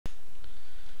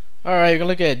Alright, you're gonna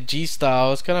look at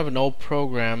GStyle. It's kind of an old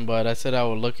program, but I said I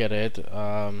would look at it.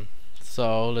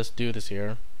 So let's do this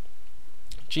here.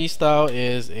 GStyle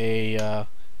is a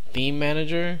theme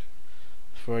manager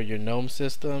for your Gnome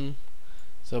system.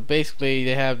 So basically,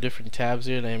 they have different tabs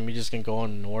here, and we're just gonna go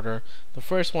in order. The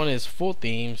first one is full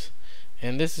themes,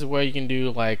 and this is where you can do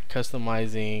like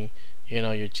customizing, your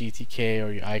GTK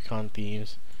or your icon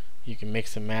themes. You can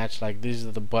mix and match. Like these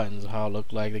are the buttons, how it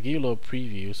look like. They give you a little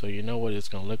preview, so you know what it's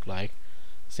gonna look like.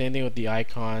 Same thing with the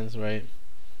icons, right?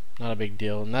 Not a big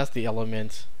deal. And that's the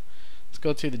elements. Let's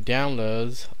go to the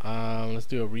downloads. Let's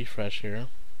do a refresh here.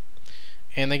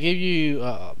 And they give you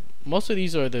most of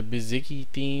these are the Biziki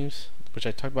themes, which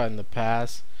I talked about in the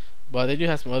past, but they do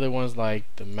have some other ones like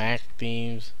the Mac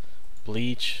themes,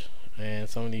 Bleach, and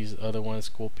some of these other ones,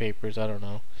 School Papers. I don't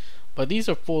know, but these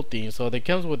are full themes. So they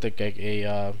comes with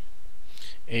a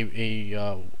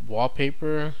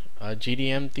wallpaper,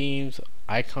 GDM themes,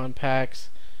 icon packs,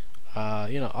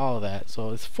 all of that.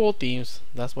 So it's full themes.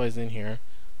 That's why it's in here.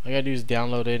 All I gotta do is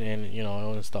download it, and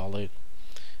I'll install it.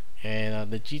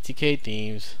 And the GTK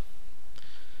themes,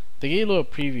 they give you a little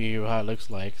preview of how it looks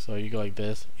like. So you go like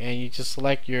this, and you just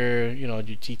select your your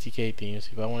GTK themes.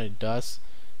 If I wanted dust,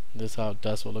 this is how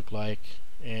dust will look like,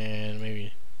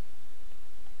 and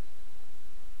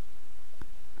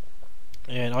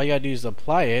all you gotta do is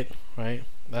apply it, right?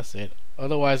 That's it.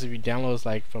 Otherwise, if you download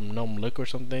like from Gnome Look or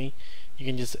something, you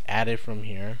can just add it from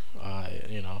here,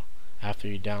 after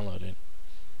you download it.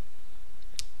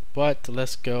 But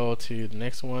let's go to the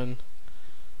next one,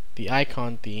 the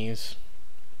icon themes.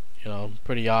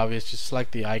 Pretty obvious. Just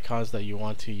select the icons that you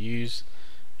want to use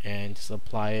and just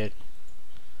apply it.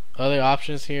 Other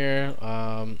options here,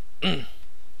 what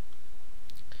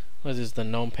is this? The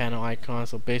Gnome panel icon.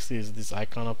 So basically, it's this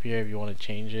icon up here. If you want to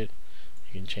change it,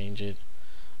 you can change it.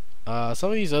 Some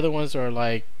of these other ones are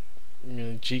like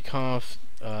gconf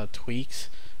tweaks.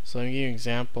 So let me give you an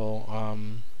example.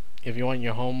 If you want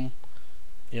your home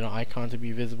icon to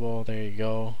be visible, there you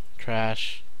go.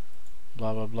 Trash,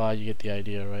 blah blah blah. You get the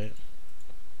idea, right?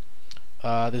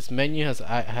 This menu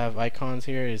have icons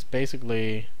here. Is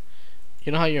basically,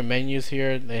 how your menus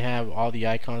here, they have all the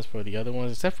icons for the other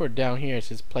ones, except for down here it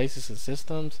says places and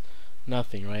systems,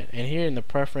 nothing, right? And here in the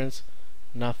preference,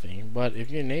 nothing. But if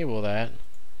you enable that,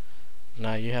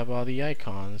 now you have all the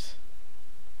icons.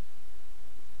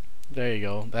 There you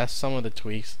go. That's some of the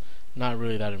tweaks. Not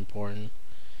really that important.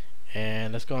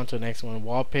 And let's go on to the next one,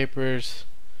 wallpapers.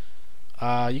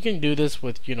 You can do this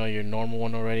with your normal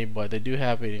one already, but they do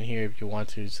have it in here if you want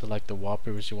to select the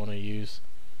wallpapers you want to use.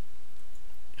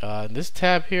 This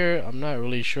tab here, I'm not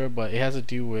really sure, but it has to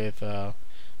do with I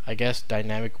guess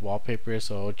dynamic wallpaper,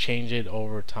 so change it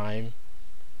over time.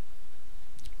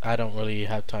 I don't really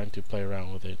have time to play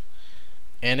around with it.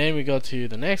 And then we go to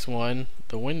the next one,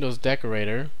 the Windows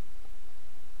decorator,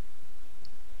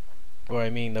 or I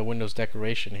mean the Windows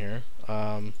decoration here.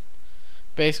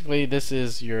 Basically, this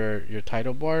is your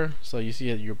title bar. So you see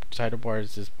that your title bar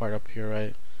is this part up here,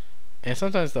 right? And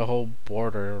sometimes the whole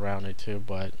border around it too,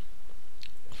 but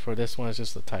for this one, it's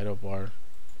just the title bar.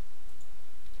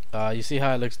 You see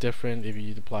how it looks different if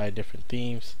you apply different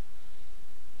themes.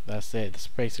 That's it. That's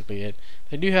basically it.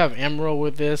 They do have Emerald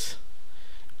with this.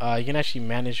 You can actually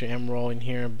manage your Emerald in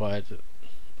here, but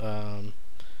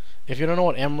if you don't know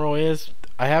what Emerald is,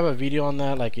 I have a video on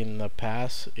that like in the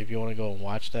past if you want to go and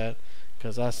watch that,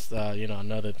 because that's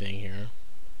another thing here.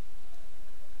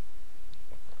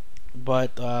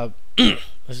 But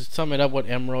let's sum it up. What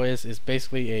Emerald is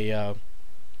basically a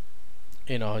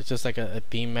it's just like a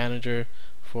theme manager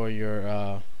for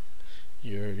your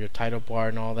title bar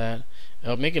and all that.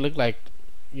 It'll make it look like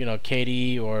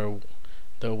KDE or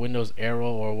the Windows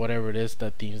Arrow or whatever it is,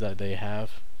 the themes that they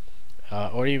have,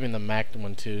 or even the Mac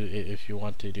one too, if you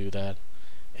want to do that.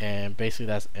 And basically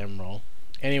that's Emerald.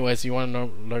 Anyways, you want to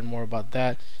learn more about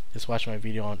that, just watch my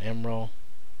video on Emerald.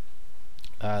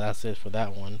 That's it for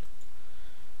that one.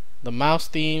 The mouse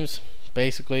themes,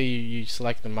 basically you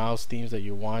select the mouse themes that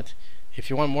you want. If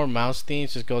you want more mouse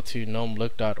themes, just go to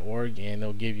gnomelook.org and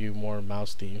they'll give you more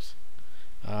mouse themes.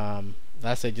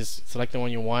 That's it. Just select the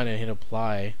one you want and hit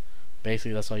apply.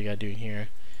 Basically that's all you gotta do in here.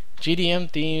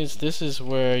 GDM themes, this is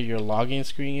where your login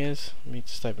screen is. Let me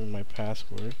just type in my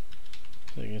password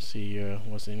so you can see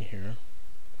what's in here.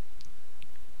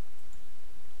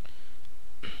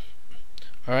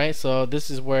 Alright, so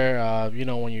this is where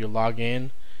when you log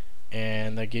in,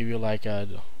 and they give you like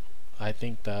I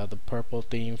think the purple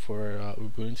theme for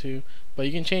Ubuntu, but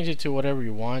you can change it to whatever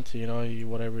you want,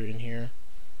 whatever in here.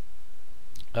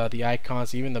 The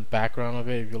icons, even the background of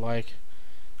it if you like.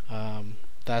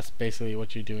 That's basically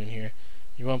what you're doing here.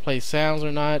 You want to play sounds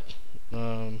or not,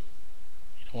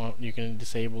 well, you can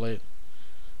disable it.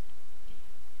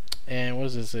 And what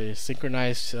is this?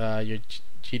 Synchronize your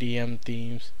GDM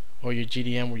themes, or your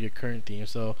GDM with your current theme.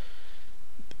 So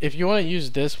if you want to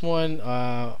use this one,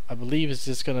 I believe it's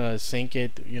just gonna sync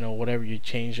it, whatever you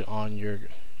change on your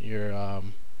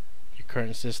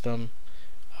current system,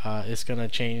 it's gonna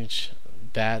change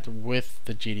that with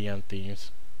the GDM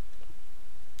themes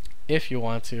if you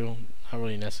want to. Not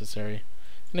really necessary.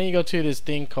 And then you go to this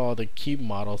thing called the cube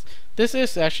models. This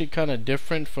is actually kind of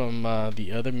different from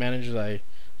the other managers I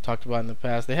talked about in the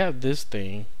past. They have this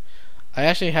thing. I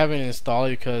actually haven't installed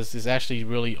it because it's actually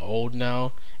really old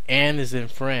now and is in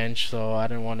French, so I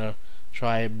didn't want to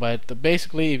try it. But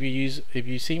basically, if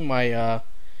you see my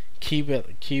Cube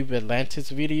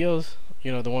Atlantis videos,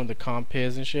 the one with the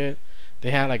compiz and shit,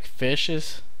 they have like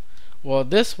fishes. Well,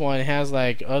 this one has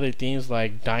like other themes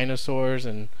like dinosaurs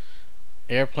and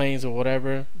airplanes or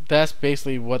whatever. That's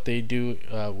basically what they do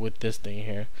with this thing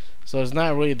here. So it's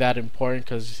not really that important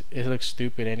because it looks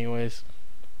stupid anyways.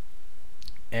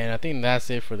 And I think that's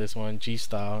it for this one,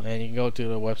 GStyle. And you can go to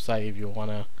the website if you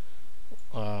want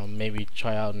to maybe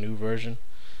try out a new version.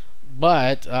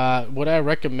 But would I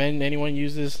recommend anyone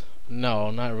use this?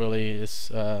 No, not really.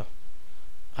 It's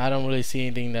I don't really see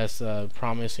anything that's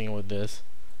promising with this,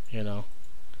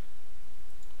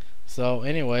 So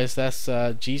anyways, that's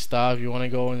GStyle. If you want to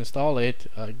go and install it,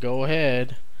 go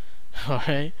ahead.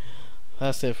 Alright,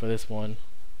 that's it for this one.